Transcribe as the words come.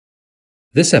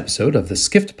This episode of the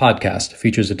Skift podcast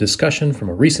features a discussion from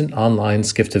a recent online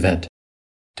Skift event.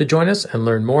 To join us and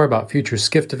learn more about future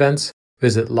Skift events,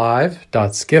 visit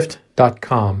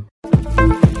live.skift.com.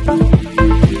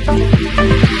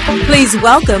 Please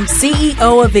welcome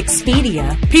CEO of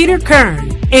Expedia, Peter Kern,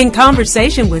 in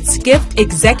conversation with Skift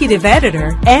Executive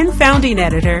Editor and Founding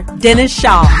Editor, Dennis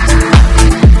Shaw.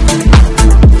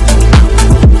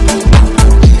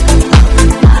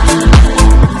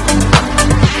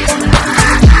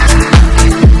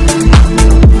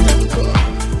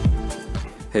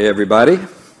 Hey everybody.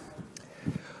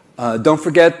 Don't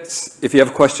forget, if you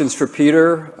have questions for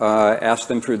Peter, ask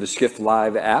them through the Skift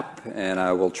Live app, and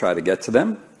I will try to get to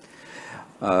them.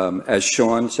 As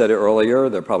Sean said earlier,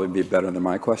 they'll probably be better than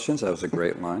my questions. That was a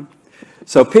great line.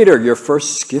 So Peter, your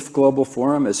first Skift Global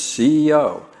Forum as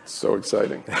CEO. So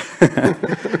exciting.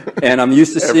 And I'm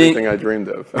used to seeing... Everything I dreamed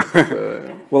of.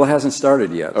 Well, it hasn't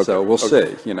started yet, okay, so we'll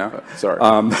see, you know. Sorry.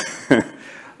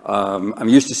 I'm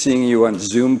used to seeing you on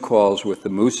Zoom calls with the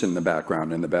moose in the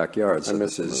background in the backyard, so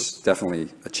this is definitely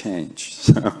a change.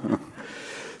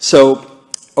 So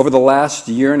over the last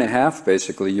year and a half,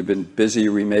 basically, you've been busy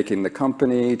remaking the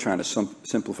company, trying to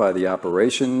simplify the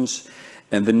operations,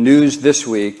 and the news this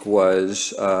week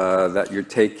was that you're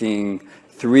taking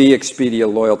 3 Expedia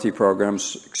loyalty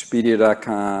programs,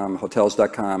 Expedia.com,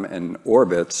 Hotels.com, and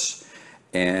Orbitz,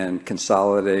 and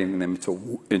consolidating them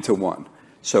into one.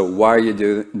 So why are you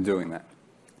doing that?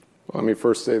 Well, let me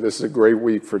first say this is a great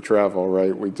week for travel,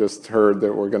 right? We just heard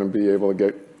that we're going to be able to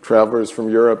get travelers from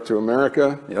Europe to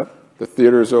America. Yep. The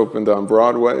theaters opened on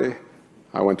Broadway.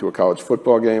 I went to a college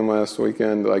football game last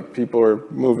weekend. Like, people are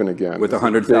moving again. With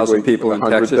 100,000 people in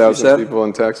Texas, you said? 100,000 people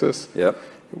in Texas. Yep.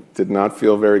 Did not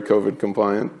feel very COVID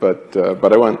compliant, but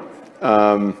I went.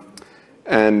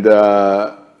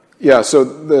 So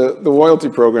the loyalty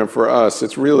program for us,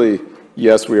 it's really...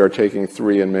 Yes, we are taking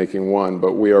 3 and making 1,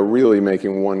 but we are really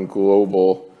making one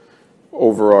global,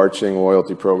 overarching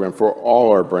loyalty program for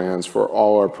all our brands, for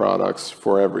all our products,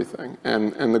 for everything.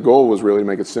 And the goal was really to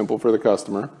make it simple for the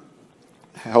customer,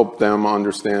 help them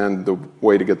understand the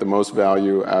way to get the most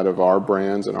value out of our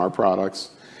brands and our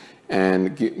products,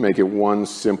 and make it one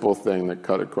simple thing that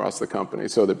cut across the company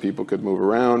so that people could move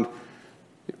around,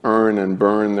 earn and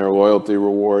burn their loyalty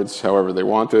rewards however they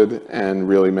wanted, and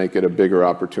really make it a bigger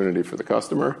opportunity for the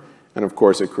customer. And of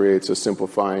course, it creates a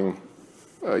simplifying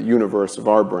universe of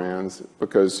our brands,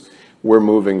 because we're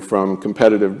moving from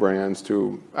competitive brands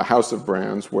to a house of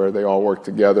brands where they all work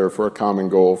together for a common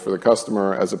goal for the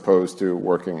customer, as opposed to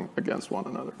working against one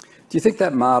another. Do you think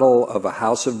that model of a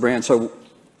house of brands, so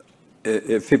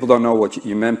if people don't know what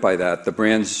you meant by that, the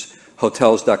brands...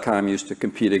 Hotels.com used to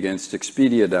compete against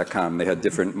Expedia.com. They had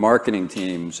different marketing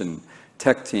teams and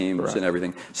tech teams and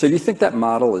everything. So do you think that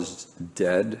model is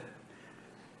dead?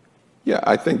 Yeah,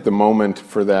 I think the moment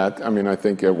for that, I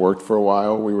think it worked for a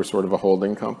while. We were sort of a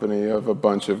holding company of a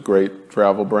bunch of great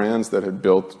travel brands that had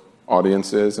built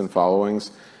audiences and followings.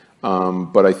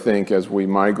 But I think as we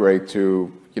migrate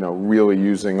to really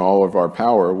using all of our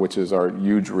power, which is our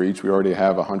huge reach, we already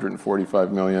have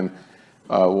 145 million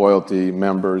loyalty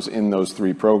members in those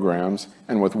 3 programs,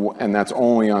 and that's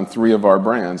only on 3 of our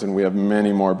brands, and we have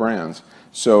many more brands.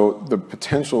 So the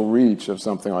potential reach of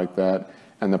something like that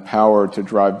and the power to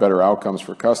drive better outcomes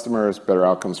for customers, better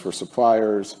outcomes for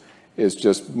suppliers, is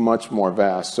just much more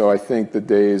vast. So I think the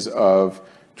days of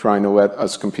trying to let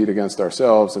us compete against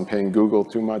ourselves and paying Google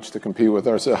too much to compete with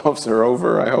ourselves are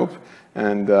over, I hope.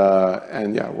 And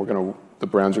yeah, the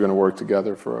brands are going to work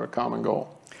together for a common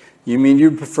goal. You mean you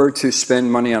prefer to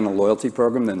spend money on a loyalty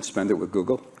program than spend it with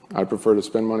Google? I prefer to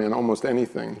spend money on almost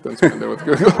anything than spend it with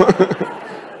Google.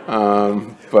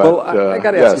 Well, I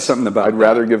got to ask you something about I'd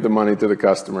rather give the money to the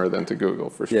customer than to Google,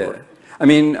 for sure.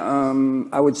 Yeah.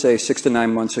 I would say 6 to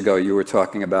 9 months ago, you were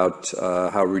talking about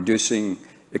how reducing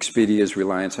Expedia's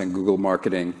reliance on Google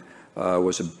marketing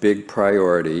was a big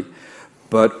priority.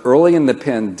 But early in the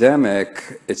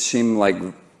pandemic, it seemed like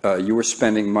you were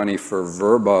spending money for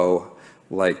Vrbo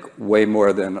like way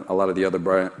more than a lot of the other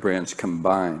brands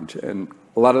combined. And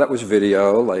a lot of that was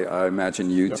video, like I imagine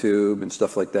YouTube and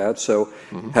stuff like that. So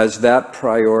has that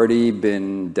priority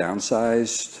been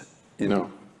downsized?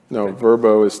 No,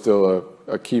 Vrbo is still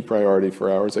a key priority for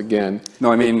ours. Again.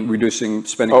 No, I mean reducing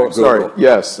spending on Google. Sorry,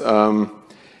 yes.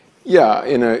 Yeah,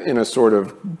 in a sort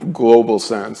of global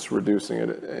sense, reducing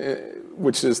it,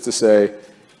 which is to say,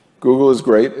 Google is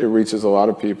great, it reaches a lot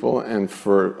of people, and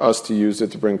for us to use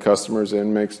it to bring customers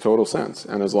in makes total sense.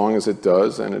 And as long as it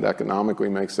does, and it economically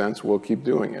makes sense, we'll keep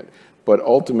doing it. But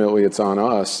ultimately, it's on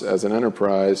us as an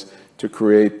enterprise to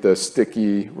create the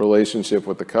sticky relationship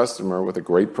with the customer with a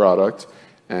great product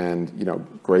and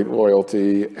great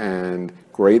loyalty and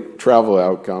great travel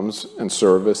outcomes and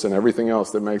service and everything else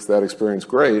that makes that experience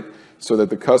great, so that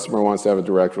the customer wants to have a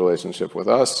direct relationship with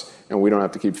us, and we don't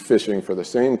have to keep fishing for the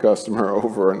same customer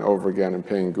over and over again and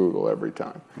paying Google every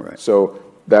time. Right. So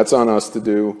that's on us to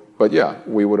do. But yeah,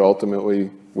 we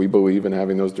believe in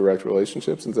having those direct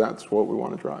relationships, and that's what we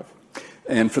want to drive.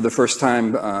 And for the first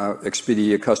time,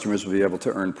 Expedia customers will be able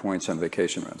to earn points on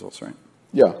vacation rentals, right?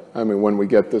 Yeah, I mean, when we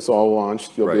get this all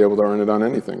launched, you'll Right. be able to earn it on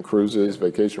anything: cruises,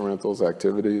 vacation rentals,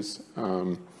 activities,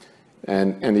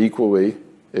 and equally,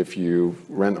 if you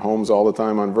rent homes all the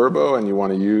time on Vrbo and you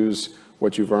want to use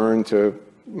what you've earned to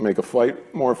make a flight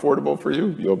more affordable for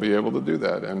you, you'll be able to do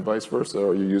that, and vice versa.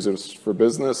 Or you use it for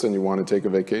business and you want to take a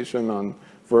vacation on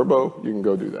Vrbo, you can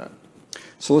go do that.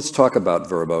 So let's talk about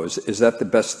Vrbo. Is that the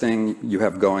best thing you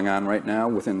have going on right now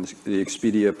within the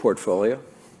Expedia portfolio?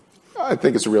 I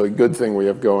think it's a really good thing we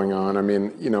have going on. I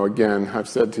mean, again, I've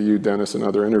said to you, Dennis, in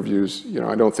other interviews,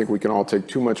 I don't think we can all take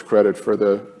too much credit for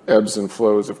the ebbs and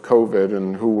flows of COVID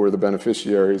and who were the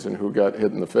beneficiaries and who got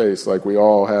hit in the face. Like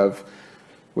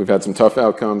we've had some tough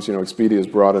outcomes. Expedia is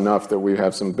broad enough that we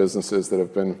have some businesses that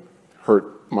have been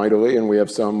hurt mightily, and we have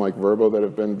some like Vrbo that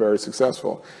have been very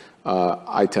successful.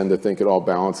 I tend to think it all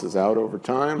balances out over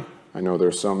time. I know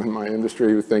there's some in my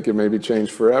industry who think it may be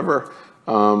changed forever.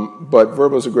 But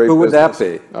Vrbo's a great business. Who would that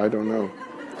be? I don't know.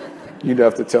 You'd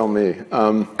have to tell me.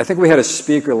 I think we had a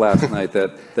speaker last night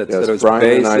that said it was Brian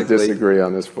basically... and I disagree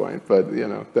on this point, but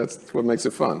that's what makes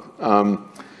it fun.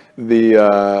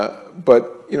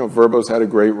 Vrbo's had a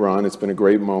great run. It's been a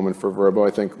great moment for Vrbo.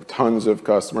 I think tons of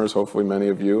customers, hopefully many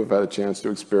of you, have had a chance to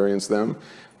experience them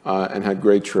and had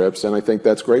great trips, and I think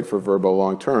that's great for Vrbo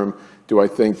long term. Do I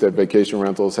think that vacation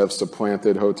rentals have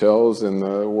supplanted hotels in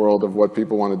the world of what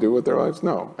people want to do with their lives?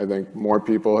 No. I think more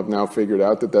people have now figured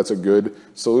out that that's a good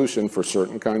solution for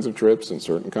certain kinds of trips and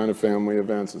certain kind of family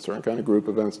events and certain kind of group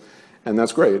events, and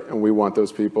that's great. And we want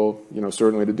those people,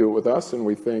 certainly to do it with us, and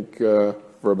we think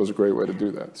Vrbo's a great way to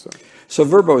do that. So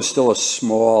Vrbo is still a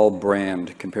small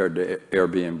brand compared to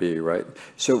Airbnb, right?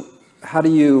 So how do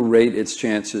you rate its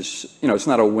chances? It's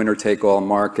not a winner-take-all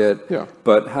market, yeah.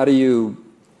 But how do you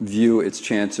view its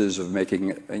chances of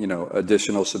making,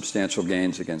 additional substantial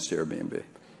gains against Airbnb?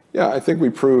 Yeah, I think we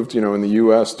proved, in the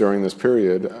U.S. during this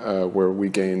period where we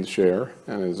gained share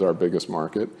and is our biggest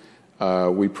market,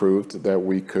 we proved that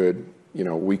we could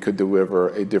deliver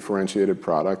a differentiated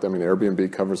product. I mean,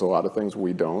 Airbnb covers a lot of things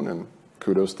we don't, and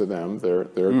kudos to them. They're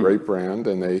a great brand,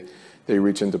 and they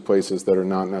reach into places that are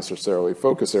not necessarily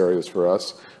focus areas for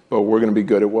us. But we're going to be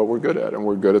good at what we're good at, and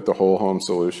we're good at the whole home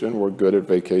solution. We're good at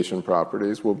vacation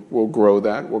properties. We'll grow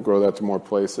that. We'll grow that to more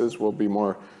places. We'll be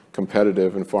more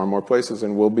competitive in far more places,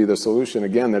 and we'll be the solution,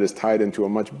 again, that is tied into a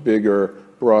much bigger,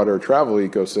 broader travel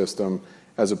ecosystem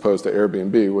as opposed to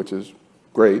Airbnb, which is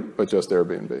great, but just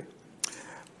Airbnb.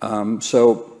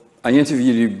 So I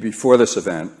interviewed you before this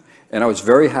event, and I was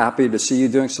very happy to see you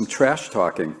doing some trash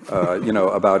talking,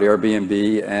 about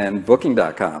Airbnb and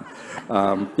Booking.com.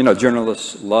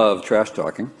 Journalists love trash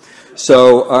talking.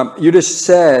 So you just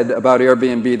said about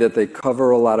Airbnb that they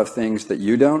cover a lot of things that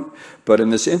you don't, but in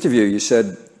this interview you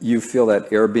said you feel that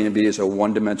Airbnb is a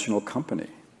one-dimensional company.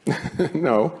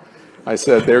 No, I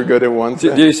said they're good at one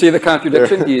thing. Do you see the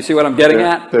contradiction? Do you see what I'm getting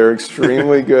at? They're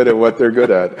extremely good at what they're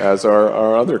good at, as are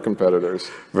our other competitors.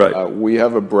 Right. We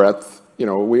have a breadth.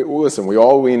 We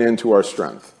all lean into our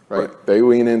strength, right? They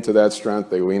lean into that strength.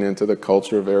 They lean into the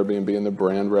culture of Airbnb and the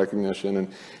brand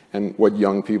recognition and what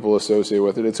young people associate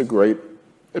with it. It's a great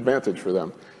advantage for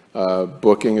them.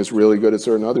 Booking is really good at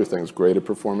certain other things, great at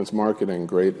performance marketing,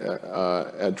 great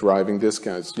at driving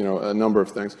discounts, a number of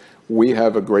things. We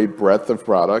have a great breadth of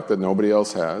product that nobody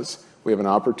else has. We have an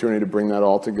opportunity to bring that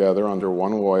all together under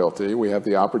one loyalty. We have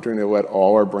the opportunity to let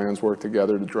all our brands work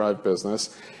together to drive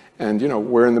business. And,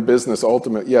 we're in the business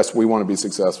yes, we want to be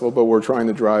successful, but we're trying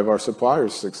to drive our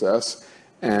suppliers' success.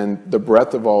 And the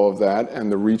breadth of all of that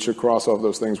and the reach across all of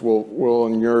those things will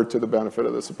inure to the benefit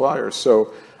of the suppliers.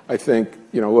 So I think,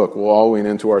 look, we'll all lean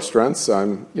into our strengths.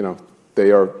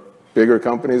 They are bigger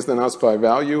companies than us by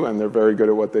value, and they're very good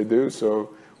at what they do.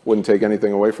 So wouldn't take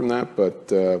anything away from that,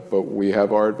 but we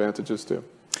have our advantages too.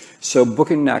 So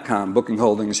Booking.com, Booking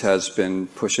Holdings has been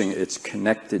pushing its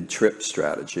connected trip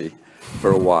strategy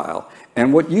for a while.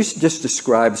 And what you just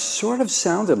described sort of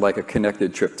sounded like a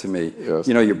connected trip to me. Yes.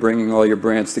 You're bringing all your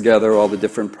brands together, all the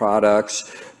different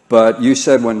products. But you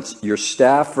said when your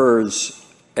staffers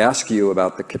ask you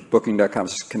about the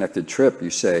Booking.com's connected trip,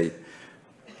 you say,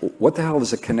 what the hell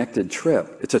is a connected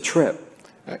trip? It's a trip.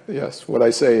 Yes. What I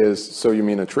say is, so you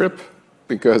mean a trip?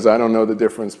 because I don't know the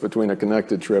difference between a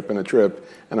connected trip and a trip,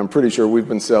 and I'm pretty sure we've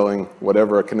been selling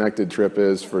whatever a connected trip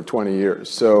is for 20 years.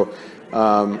 So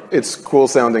it's a cool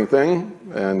sounding thing,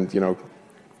 and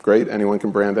great, anyone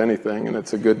can brand anything, and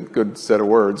it's a good set of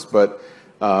words, but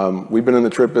we've been in the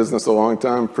trip business a long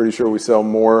time. Pretty sure we sell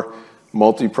more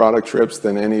multi-product trips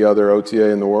than any other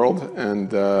OTA in the world,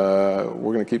 and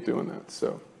we're going to keep doing that.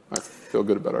 So I feel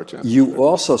good about our chances. You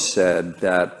also said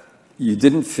that you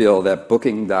didn't feel that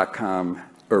Booking.com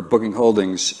or Booking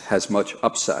Holdings has much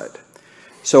upside.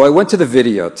 So I went to the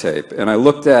videotape and I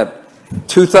looked at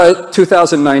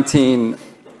 2019.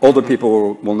 Older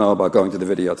people will know about going to the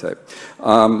videotape.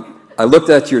 I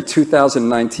looked at your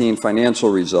 2019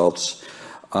 financial results.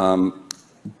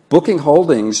 Booking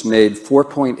Holdings made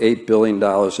 $4.8 billion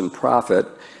in profit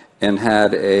and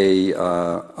had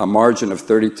a margin of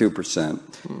 32%.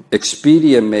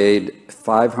 Expedia made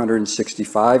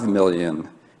 $565 million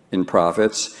in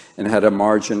profits and had a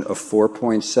margin of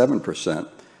 4.7%.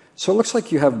 So it looks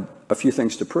like you have a few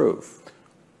things to prove.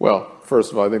 Well,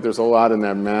 first of all, I think there's a lot in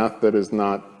that math that is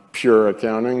not pure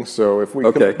accounting. So if we,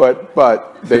 okay. but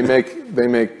they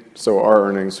make so our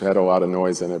earnings had a lot of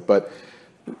noise in it, but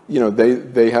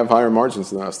they have higher margins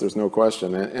than us. There's no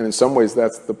question, and in some ways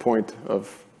that's the point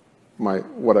of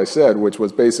what I said, which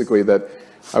was basically that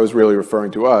I was really referring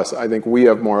to us. I think we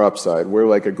have more upside. We're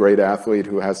like a great athlete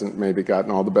who hasn't maybe gotten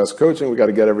all the best coaching. We got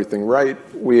to get everything right.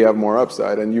 We have more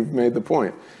upside, and you've made the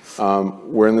point.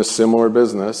 We're in the similar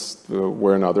business.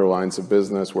 We're in other lines of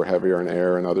business. We're heavier in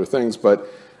air and other things, but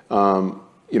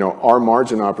our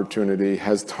margin opportunity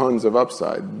has tons of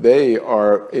upside. They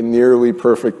are a nearly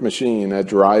perfect machine at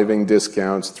driving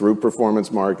discounts through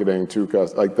performance marketing to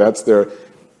customers.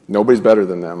 Nobody's better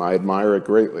than them. I admire it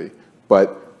greatly,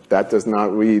 but that does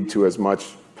not lead to as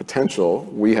much potential.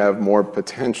 We have more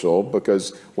potential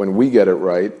because when we get it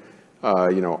right,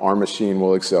 our machine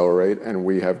will accelerate, and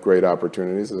we have great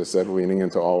opportunities, as I said, leaning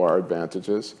into all our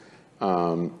advantages,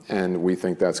 and we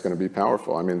think that's going to be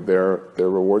powerful. I mean, their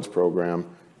rewards program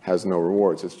has no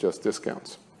rewards; it's just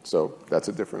discounts. So that's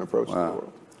a different approach to the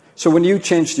world. So when you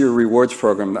changed your rewards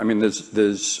program, I mean,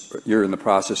 you're in the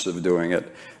process of doing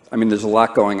it. I mean, there's a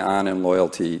lot going on in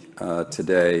loyalty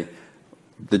today.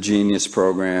 The Genius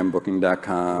program,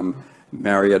 Booking.com,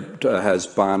 Marriott has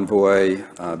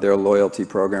Bonvoy, their loyalty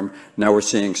program. Now we're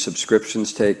seeing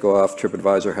subscriptions take off.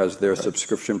 TripAdvisor has their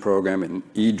subscription program, and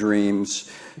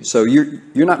eDreams. So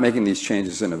you're not making these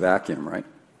changes in a vacuum, right?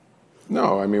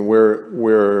 No, I mean we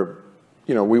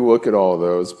look at all of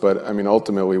those, but I mean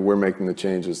ultimately we're making the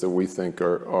changes that we think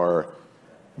are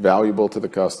valuable to the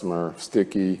customer,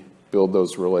 sticky, build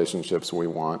those relationships we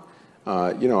want.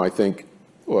 I think,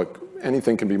 look,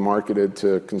 anything can be marketed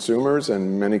to consumers,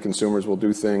 and many consumers will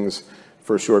do things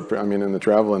for a short. I mean, in the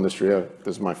travel industry,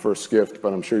 this is my first Skift,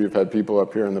 but I'm sure you've had people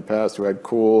up here in the past who had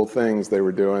cool things they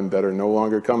were doing that are no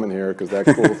longer coming here because that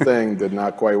cool thing did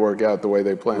not quite work out the way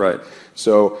they planned. Right.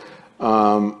 So,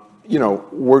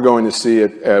 we're going to see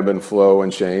it ebb and flow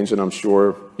and change, and I'm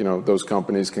sure those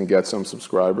companies can get some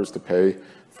subscribers to pay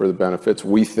for the benefits.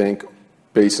 We think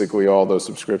basically all those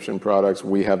subscription products,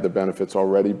 we have the benefits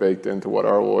already baked into what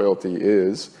our loyalty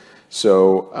is.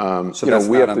 So, that's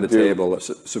we not have on to the table, a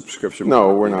subscription.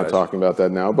 No, we're not talking about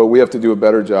that now, but we have to do a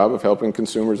better job of helping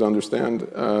consumers understand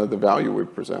the value we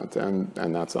present, and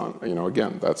that's on,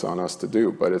 again, that's on us to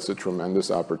do, but it's a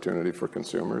tremendous opportunity for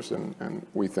consumers, and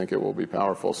we think it will be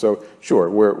powerful. So, sure,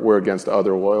 we're against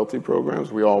other loyalty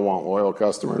programs. We all want loyal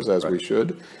customers, as we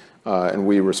should. And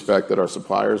we respect that our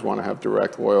suppliers want to have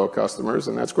direct, loyal customers,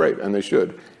 and that's great, and they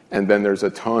should. And then there's a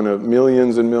ton of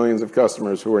millions and millions of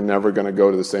customers who are never going to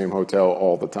go to the same hotel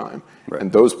all the time. Right.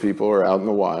 And those people are out in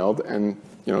the wild, and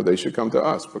they should come to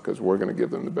us because we're going to give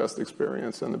them the best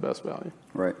experience and the best value.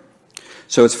 Right.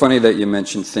 So it's funny that you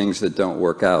mentioned things that don't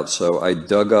work out. So I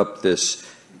dug up this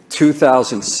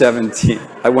 2017.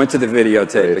 I went to the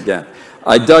videotape again.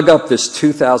 I dug up this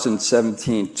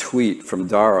 2017 tweet from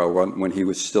Dara when he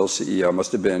was still CEO.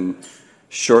 Must have been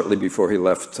shortly before he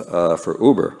left for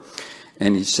Uber.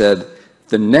 And he said,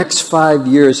 the next 5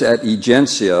 years at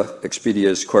Egencia,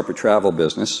 Expedia's corporate travel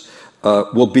business,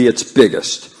 will be its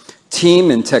biggest. Team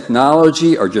and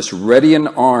technology are just ready and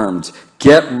armed.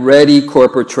 Get ready,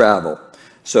 corporate travel.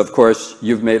 So, of course,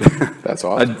 you've made... That's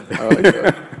awesome. I like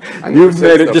that. You've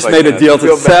made a deal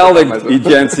to sell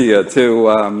Egencia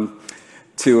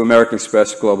to American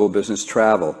Express Global Business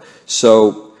Travel.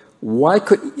 So why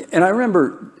and I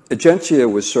remember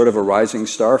Egencia was sort of a rising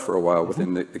star for a while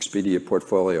within the Expedia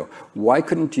portfolio. Why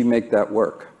couldn't you make that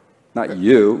work? Not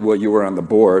you, well, you were on the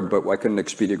board, but why couldn't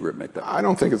Expedia Group make that? I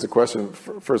don't think it's a question.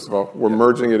 First of all, we're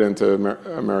merging it into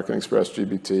American Express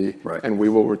GBT, and we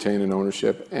will retain an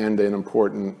ownership and an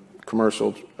important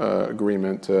commercial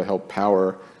agreement to help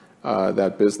power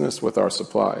that business with our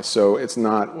supply. So it's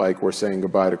not like we're saying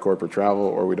goodbye to corporate travel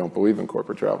or we don't believe in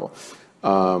corporate travel.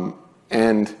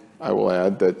 And I will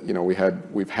add that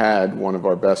we've had one of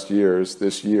our best years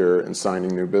this year in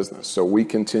signing new business. So we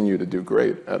continue to do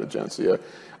great at Egencia.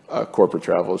 Corporate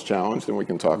travel is challenged, and we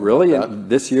can talk about that. Really? And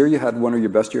this year you had one of your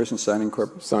best years in signing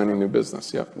new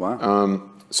business, yeah. Wow.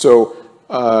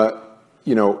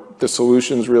 The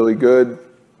solution's really good.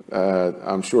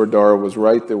 I'm sure Dara was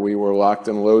right that we were locked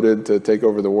and loaded to take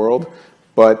over the world,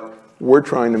 but we're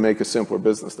trying to make a simpler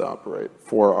business to operate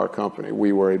for our company.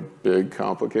 We were a big,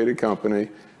 complicated company.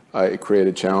 It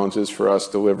created challenges for us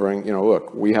delivering.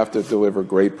 Look, we have to deliver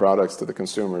great products to the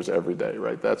consumers every day,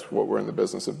 right? That's what we're in the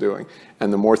business of doing.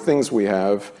 And the more things we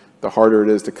have, the harder it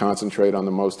is to concentrate on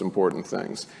the most important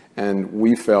things. And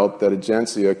we felt that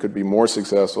Egencia could be more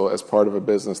successful as part of a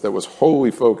business that was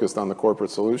wholly focused on the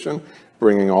corporate solution,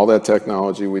 bringing all that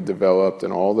technology we developed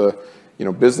and all the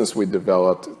business we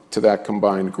developed to that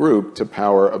combined group to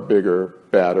power a bigger,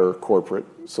 badder corporate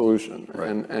solution. Right.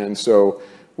 And so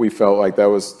we felt like that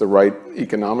was the right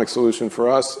economic solution for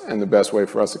us and the best way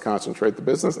for us to concentrate the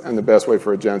business and the best way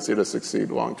for Egencia to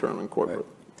succeed long-term in corporate. Right.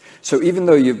 So even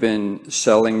though you've been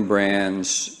selling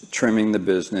brands, trimming the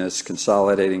business,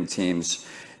 consolidating teams,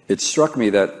 it struck me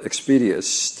that Expedia is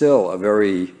still a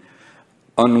very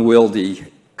unwieldy,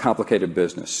 complicated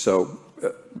business. So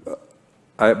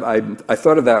I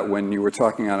thought of that when you were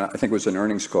talking on, I think it was an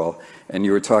earnings call, and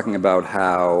you were talking about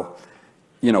how,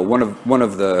 one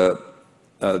of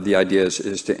the ideas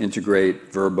is to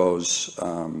integrate Vrbo's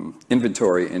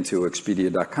inventory into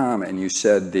Expedia.com, and you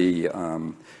said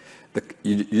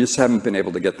you just haven't been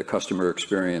able to get the customer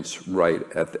experience right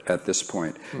at this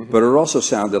point. Mm-hmm. But it also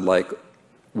sounded like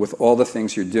with all the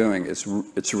things you're doing,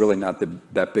 it's really not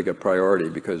that big a priority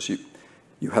because you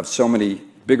have so many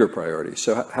bigger priorities.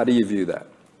 So how do you view that?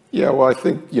 Yeah, well, I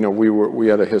think we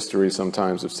had a history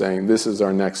sometimes of saying this is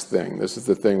our next thing. This is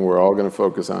the thing we're all going to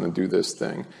focus on and do this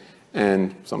thing.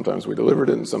 And sometimes we delivered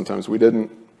it and sometimes we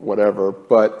didn't, whatever.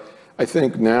 But I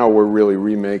think now we're really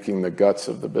remaking the guts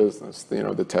of the business,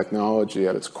 the technology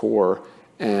at its core,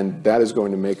 and that is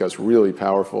going to make us really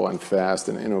powerful and fast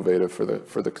and innovative for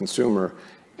the consumer.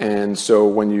 And so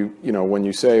when you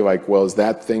say like, well, is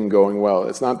that thing going well?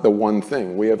 It's not the one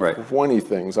thing. We have 20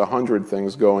 things, 100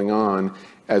 things going on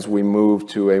as we move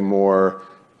to a more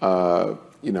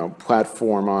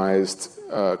platformized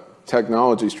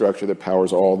technology structure that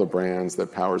powers all the brands,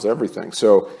 that powers everything.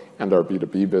 So, and our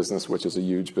B2B business, which is a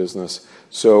huge business.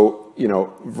 So,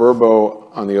 Vrbo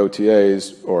on the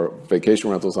OTAs or vacation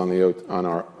rentals on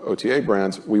our OTA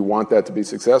brands, we want that to be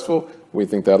successful. We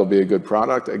think that'll be a good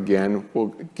product. Again,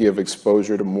 we'll give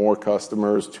exposure to more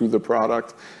customers to the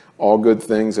product. All good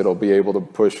things. It'll be able to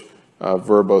push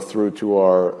Vrbo through to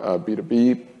our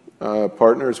B2B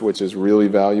partners, which is really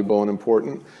valuable and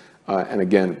important. And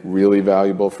again, really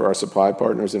valuable for our supply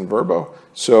partners in Vrbo.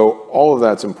 So all of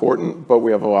that's important, but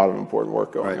we have a lot of important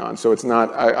work going on. So it's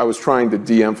not, I was trying to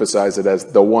de-emphasize it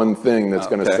as the one thing that's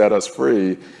going to set us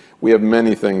free. We have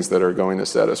many things that are going to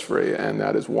set us free, and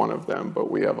that is one of them, but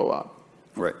we have a lot.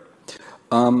 Right.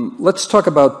 Let's talk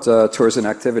about tours and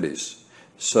activities.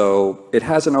 So it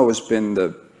hasn't always been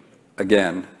the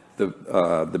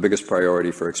biggest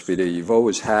priority for Expedia. You've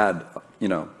always had,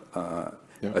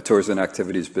 a tours and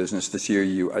activities business. This year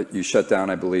you shut down,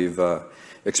 I believe,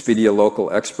 Expedia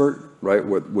Local Expert, right,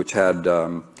 which had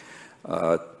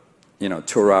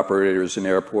tour operators in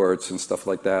airports and stuff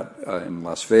like that in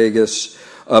Las Vegas.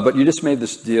 But you just made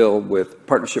this deal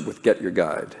partnership with Get Your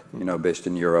Guide, based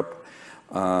in Europe.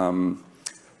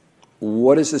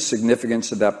 What is the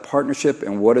significance of that partnership,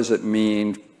 and what does it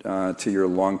mean to your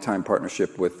longtime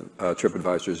partnership with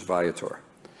TripAdvisor's Viator?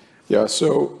 Yeah,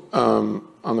 so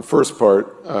on the first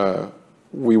part,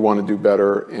 we want to do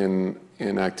better in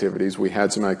activities. We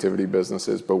had some activity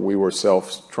businesses, but we were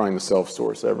trying to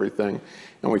self-source everything,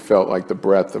 and we felt like the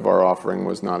breadth of our offering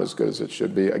was not as good as it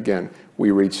should be. Again,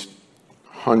 we reached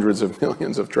hundreds of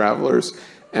millions of travelers,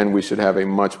 and we should have a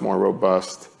much more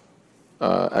robust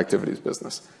activities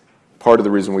business. Part of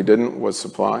the reason we didn't was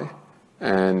supply,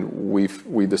 and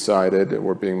we decided that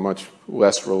we're being much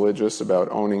less religious about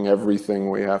owning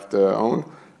everything we have to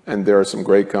own. And there are some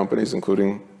great companies,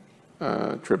 including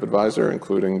TripAdvisor,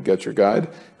 including Get Your Guide,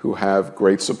 who have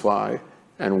great supply,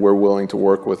 and we're willing to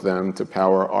work with them to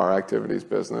power our activities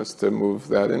business to move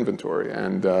that inventory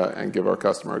and give our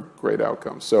customer a great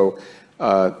outcome. So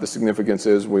The significance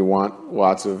is we want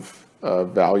lots of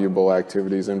valuable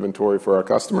activities inventory for our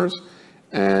customers,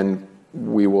 and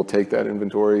we will take that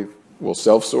inventory, we'll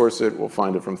self-source it, we'll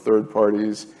find it from third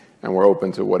parties, and we're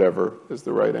open to whatever is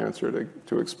the right answer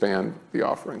to expand the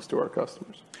offerings to our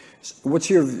customers. What's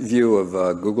your view of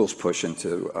Google's push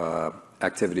into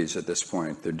activities at this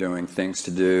point? They're doing things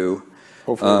to do.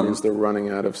 Hopefully it means they're running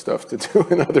out of stuff to do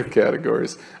in other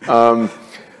categories. Are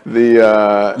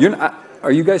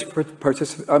you guys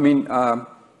participating? I mean,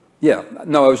 yeah.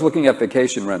 No, I was looking at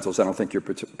vacation rentals. I don't think you're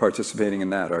participating in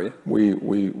that, are you?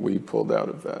 We pulled out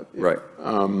of that. Yeah. Right.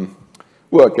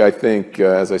 Look, I think,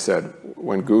 as I said,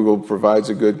 when Google provides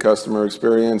a good customer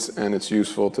experience and it's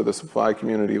useful to the supply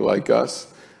community like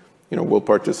us, we'll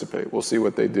participate. We'll see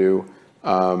what they do.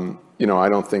 I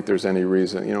don't think there's any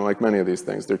reason, like many of these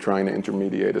things, they're trying to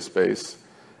intermediate a space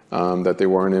that they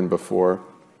weren't in before.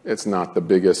 It's not the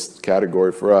biggest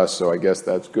category for us, so I guess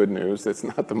that's good news. It's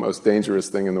not the most dangerous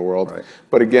thing in the world. Right.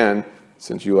 But again,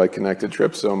 since you like connected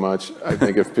trips so much, I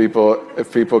think if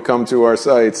people come to our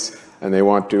sites and they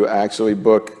want to actually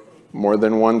book more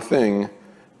than one thing,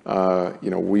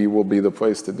 we will be the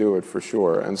place to do it for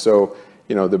sure. And so,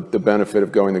 the benefit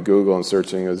of going to Google and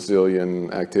searching a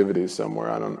zillion activities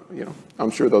somewhere, I'm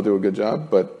sure they'll do a good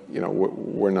job, but,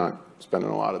 we're not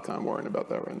spending a lot of time worrying about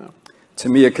that right now. To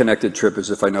me, a connected trip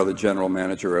is if I know the general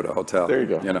manager at a hotel. There you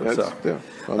go. So. Yeah.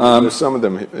 Well, there's some of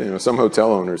them, some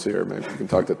hotel owners here. Maybe you can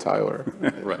talk to Tyler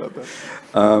right. about that.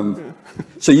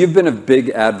 So you've been a big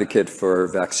advocate for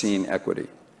vaccine equity.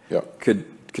 Yeah. Could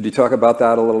you talk about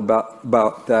that a little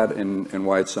about that and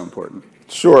why it's so important?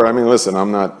 Sure. I mean, listen,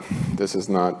 I'm not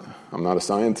a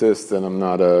scientist and I'm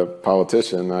not a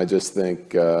politician. I just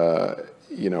think,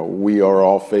 we are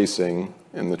all facing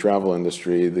in the travel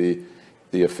industry the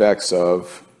effects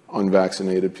of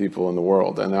unvaccinated people in the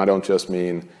world. And I don't just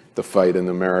mean the fight in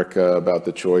America about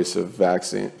the choice of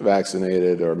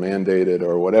vaccinated or mandated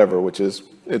or whatever, which is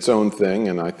its own thing,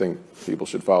 and I think people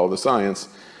should follow the science.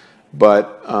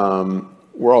 But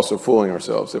we're also fooling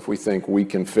ourselves if we think we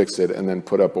can fix it and then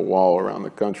put up a wall around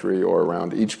the country or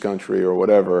around each country or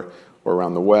whatever, or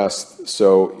around the West.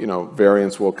 So,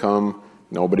 variants will come.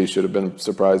 Nobody should have been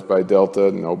surprised by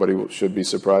Delta. Nobody should be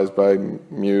surprised by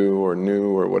Mu or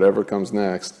Nu or whatever comes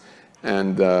next.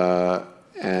 And the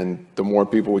more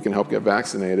people we can help get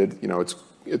vaccinated,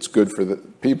 it's good for the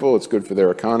people, it's good for their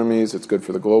economies, it's good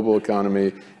for the global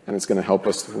economy, and it's going to help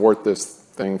us thwart this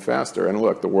thing faster. And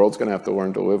look, the world's going to have to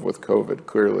learn to live with COVID,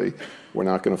 clearly. We're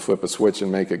not going to flip a switch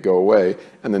and make it go away.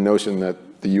 And the notion that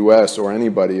the U.S. or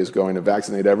anybody is going to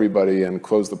vaccinate everybody and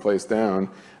close the place down.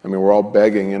 I mean, we're all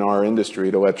begging in our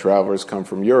industry to let travelers come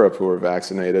from Europe who are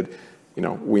vaccinated.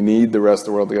 We need the rest of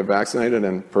the world to get vaccinated,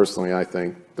 and personally, I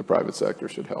think the private sector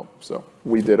should help. So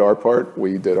we did our part.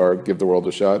 We did our Give the World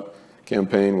a Shot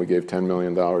campaign. We gave $10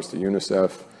 million to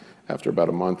UNICEF after about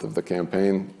a month of the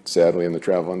campaign. Sadly, in the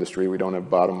travel industry, we don't have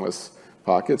bottomless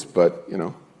pockets, but,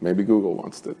 maybe Google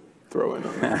wants to throw in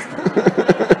on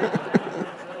that.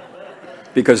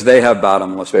 Because they have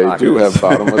bottomless pockets. They do have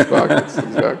bottomless pockets,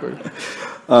 exactly.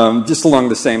 Just along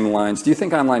the same lines, do you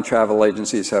think online travel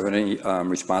agencies have any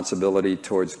responsibility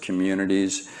towards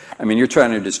communities? I mean, you're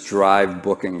trying to just drive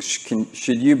bookings.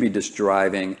 Should you be just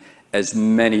driving as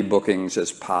many bookings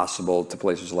as possible to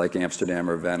places like Amsterdam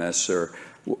or Venice? Or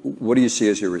what do you see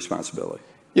as your responsibility?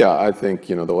 Yeah, I think,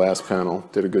 the last panel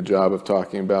did a good job of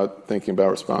thinking about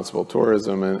responsible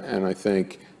tourism, and I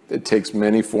think it takes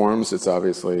many forms. It's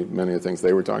obviously many of the things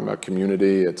they were talking about,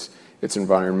 community, it's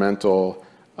environmental.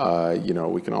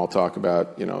 We can all talk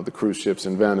about, the cruise ships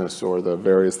in Venice or the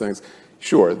various things.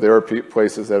 Sure, there are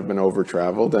places that have been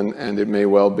over-traveled, and it may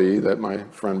well be that my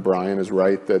friend Brian is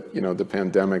right that, the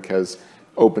pandemic has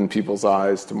opened people's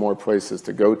eyes to more places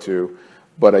to go to.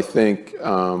 But I think,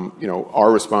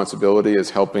 our responsibility is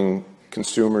helping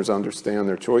consumers understand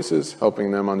their choices,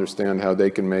 helping them understand how they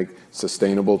can make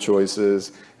sustainable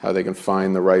choices, how they can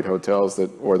find the right hotels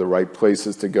or the right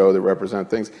places to go that represent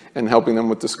things, and helping them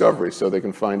with discovery so they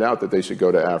can find out that they should go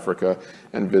to Africa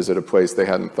and visit a place they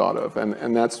hadn't thought of.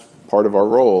 And that's part of our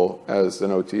role as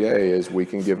an OTA is we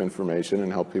can give information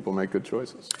and help people make good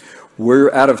choices.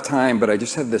 We're out of time, but I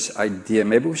just have this idea.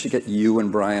 Maybe we should get you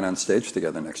and Brian on stage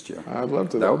together next year. I'd love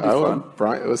to. That would be fun.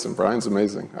 Brian's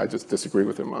amazing. I just disagree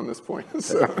with him on this point.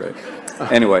 So. Great.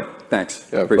 Anyway, thanks.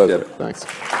 Yeah, appreciate pleasure. it. Thanks.